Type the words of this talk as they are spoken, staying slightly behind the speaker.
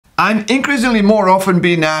I'm increasingly more often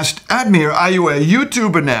being asked, Admir, are you a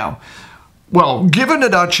YouTuber now? Well, given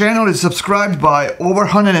that our channel is subscribed by over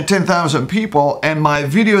 110,000 people and my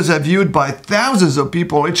videos are viewed by thousands of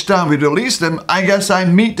people each time we release them, I guess I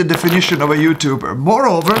meet the definition of a YouTuber.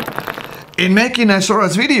 Moreover, in making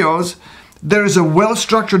NYSORA's videos, there is a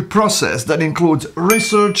well-structured process that includes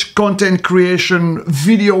research, content creation,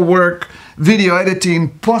 video work, video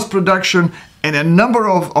editing, post-production, and a number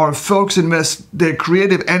of our folks invest their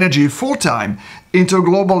creative energy full-time into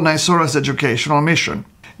global NYSORA's educational mission.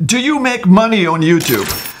 Do you make money on YouTube?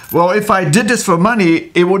 Well, if I did this for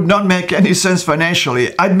money, it would not make any sense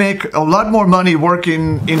financially. I'd make a lot more money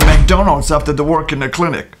working in McDonald's after the work in the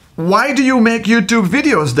clinic. Why do you make YouTube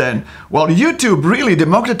videos then? Well, YouTube really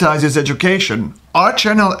democratizes education. Our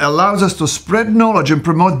channel allows us to spread knowledge and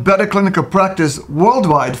promote better clinical practice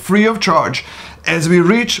worldwide free of charge as we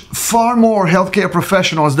reach far more healthcare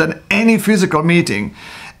professionals than any physical meeting.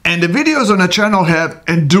 And the videos on the channel have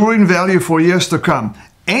enduring value for years to come.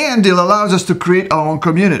 And it allows us to create our own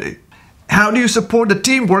community. How do you support the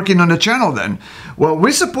team working on the channel then? Well,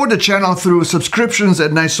 we support the channel through subscriptions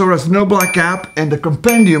at NYSORA's No Black app and the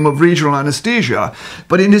Compendium of Regional Anesthesia.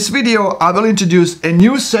 But in this video, I will introduce a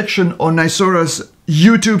new section on NYSORA's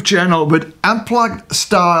YouTube channel with unplugged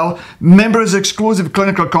style, members exclusive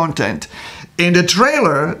clinical content. In the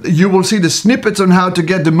trailer, you will see the snippets on how to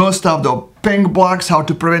get the most out of pink blocks, how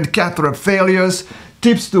to prevent catheter failures,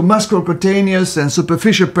 tips to musculocutaneous and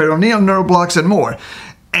superficial peroneal nerve blocks, and more.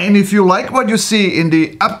 And if you like what you see in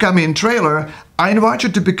the upcoming trailer, I invite you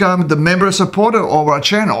to become the member supporter of our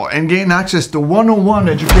channel and gain access to one-on-one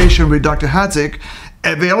education with Dr. Hadzic,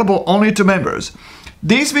 available only to members.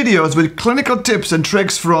 These videos with clinical tips and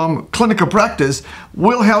tricks from clinical practice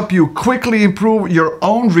will help you quickly improve your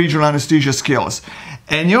own regional anesthesia skills.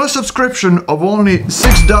 And your subscription of only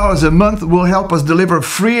 $6 a month will help us deliver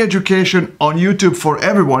free education on YouTube for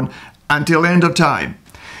everyone until end of time.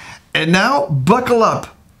 And now, buckle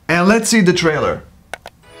up and let's see the trailer.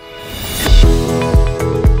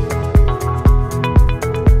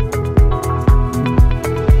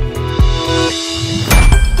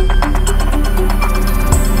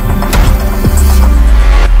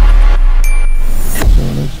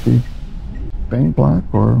 Pain block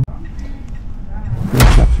or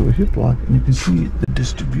capsular hip block, and you can see the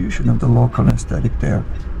distribution of the local anesthetic there.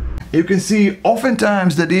 You can see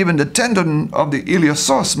oftentimes that even the tendon of the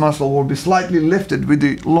iliopsoas muscle will be slightly lifted with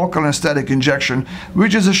the local anesthetic injection,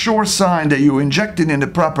 which is a sure sign that you injected in the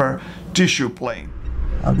proper tissue plane.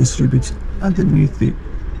 How distributes underneath the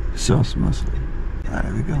psoas muscle.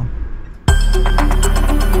 There we go.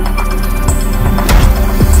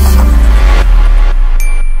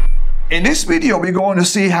 In this video, we're going to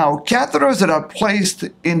see how catheters that are placed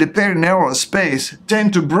in the perineural space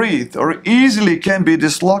tend to breathe or easily can be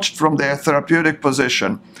dislodged from their therapeutic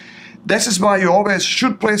position. This is why you always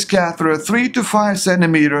should place catheter 3 to 5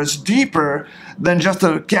 centimeters deeper than just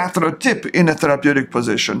a catheter tip in a therapeutic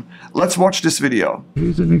position. Let's watch this video.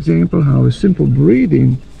 Here's an example how a simple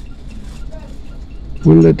breathing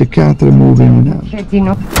will let the catheter move in and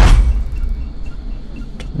out.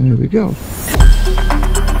 There we go.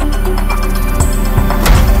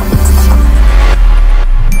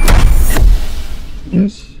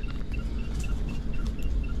 Yes.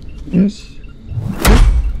 Yes.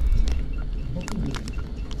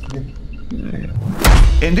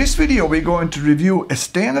 In this video, we're going to review a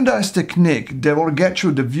standardized technique that will get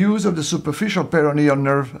you the views of the superficial peroneal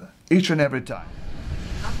nerve each and every time.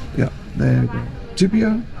 Yeah, there you go.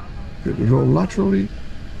 Tibia, good. Roll laterally.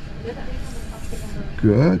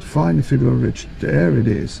 Good. Find the fibular ridge. There it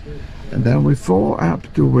is. And then we follow up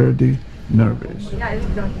to where the nerve is. There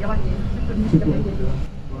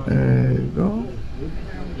you go.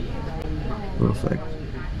 Perfect.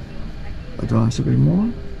 Advance a bit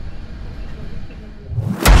more.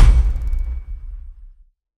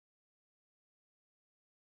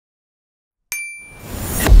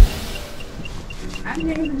 See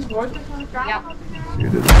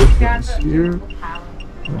the difference here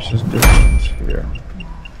versus difference here.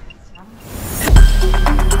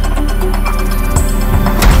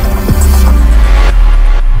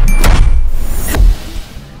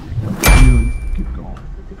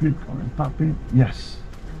 Keep going, pop in, yes.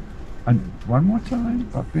 And one more time,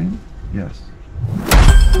 pop in, yes.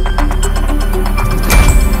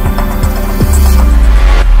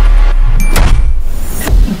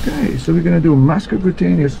 Okay, so we're going to do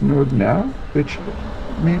musculocutaneous nerve now, which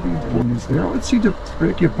maybe one is there. Let's see the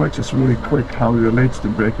brachial plexus really quick, how it relates to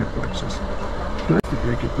brachial plexus. Place the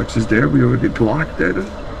brachial plexus there, we already blocked that.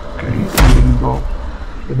 Okay, so we're going to go,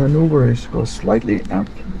 the maneuver is go slightly up,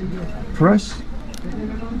 press,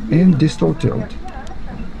 and distal tilt.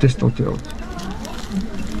 Distal tilt.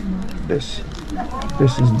 This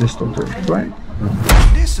is distal tilt, right?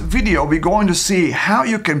 In this video, we're going to see how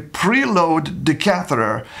you can preload the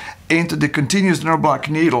catheter into the continuous nerve block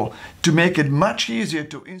needle to make it much easier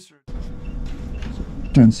to insert.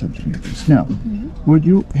 10 centimeters. Now, what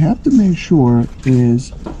you have to make sure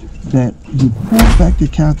is that you pull back the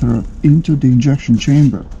catheter into the injection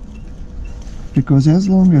chamber, because as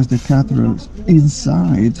long as the catheter is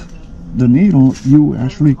inside the needle, you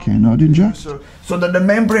actually cannot inject. So that the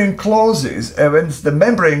membrane closes, and when the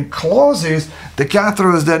membrane closes, the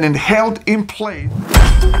catheter is then held in place.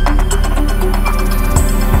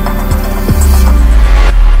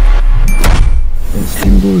 The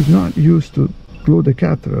skin glue is not used to glue the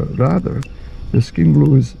catheter, rather the skin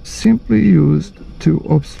glue is simply used to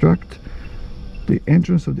obstruct the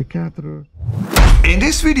entrance of the catheter. In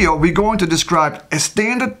this video, we're going to describe a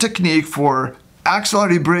standard technique for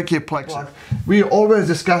axillary brachial plexus. We always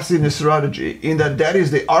discuss in the serology in that is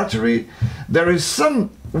the artery. There is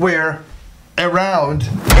somewhere around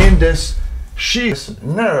in this sheath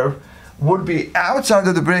nerve would be outside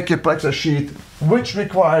of the brachial plexus sheath, which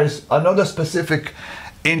requires another specific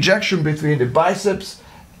injection between the biceps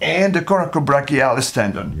and the coracobrachialis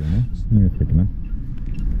tendon.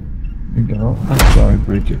 You go outside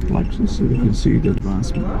brachial plexus, so you can see the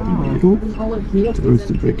advancement of the needle towards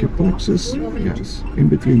the brachial plexus. Yes, in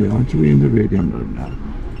between the artery and the radial nerve now.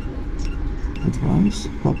 Advance,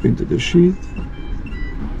 pop into the sheath.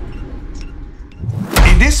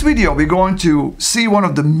 In this video, we're going to see one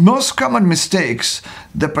of the most common mistakes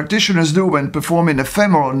that practitioners do when performing a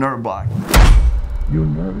femoral nerve block. Your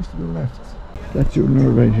nerve is to the left. That's your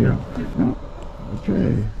nerve right here. Now,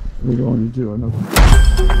 okay, we're going to do another.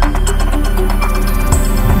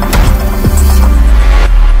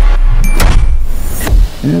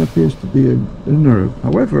 And it appears to be a nerve.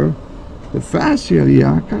 However, the fascia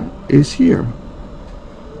iliaca is here,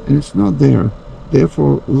 and it's not there.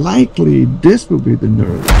 Therefore, likely this will be the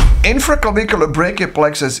nerve. Infraclavicular brachial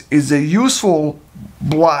plexus is a useful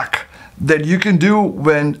block that you can do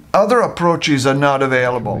when other approaches are not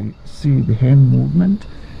available. See the hand movement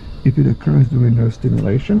if it occurs during nerve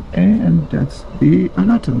stimulation, and that's the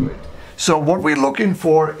anatomy. So what we're looking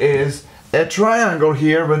for is a triangle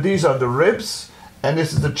here where these are the ribs and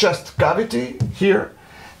this is the chest cavity here.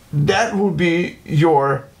 That will be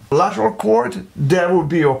your lateral cord, that will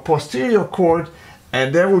be your posterior cord,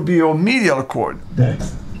 and that will be your medial cord. There.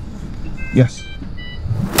 Yes.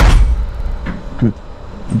 Good.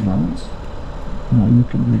 Balance. Now you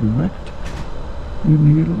can redirect your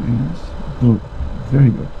needle. Yes. Good.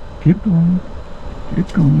 Very good. Keep going.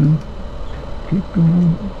 Keep going. Keep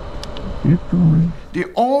going. Keep going. The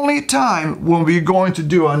only time when we're going to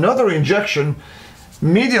do another injection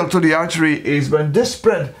medial to the artery is when this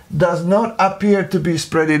spread does not appear to be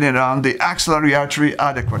spreading around the axillary artery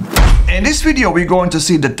adequately. In this video, we're going to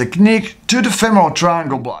see the technique to the femoral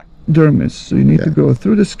triangle block. Dermis, so you need to go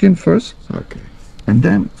through the skin first, okay, and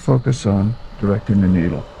then focus on directing the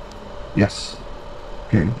needle. Yes.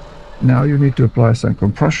 Okay. Now you need to apply some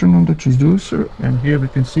compression on the transducer, and here we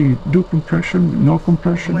can see do compression, no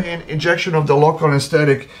compression. Injection of the local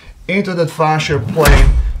anesthetic into that fascial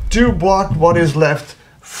plane to block what is left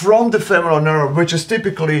from the femoral nerve, which is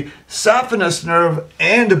typically saphenous nerve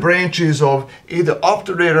and the branches of either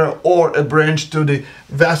obturator or a branch to the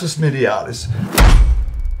vastus medialis.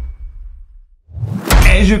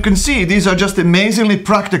 As you can see, these are just amazingly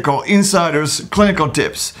practical insider's clinical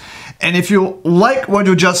tips. And if you like what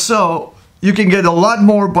you just saw, you can get a lot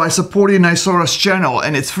more by supporting NYSORA's channel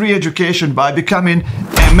and its free education by becoming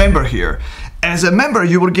a member here. As a member,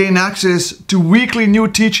 you will gain access to weekly new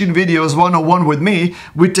teaching videos one-on-one with me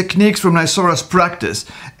with techniques from NYSORA's practice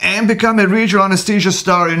and become a regional anesthesia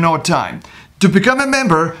star in no time. To become a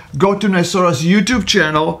member, go to NYSORA's YouTube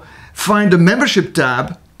channel, find the membership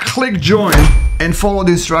tab, click join, and follow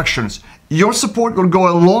the instructions. Your support will go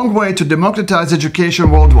a long way to democratize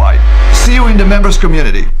education worldwide. See you in the members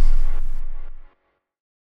community.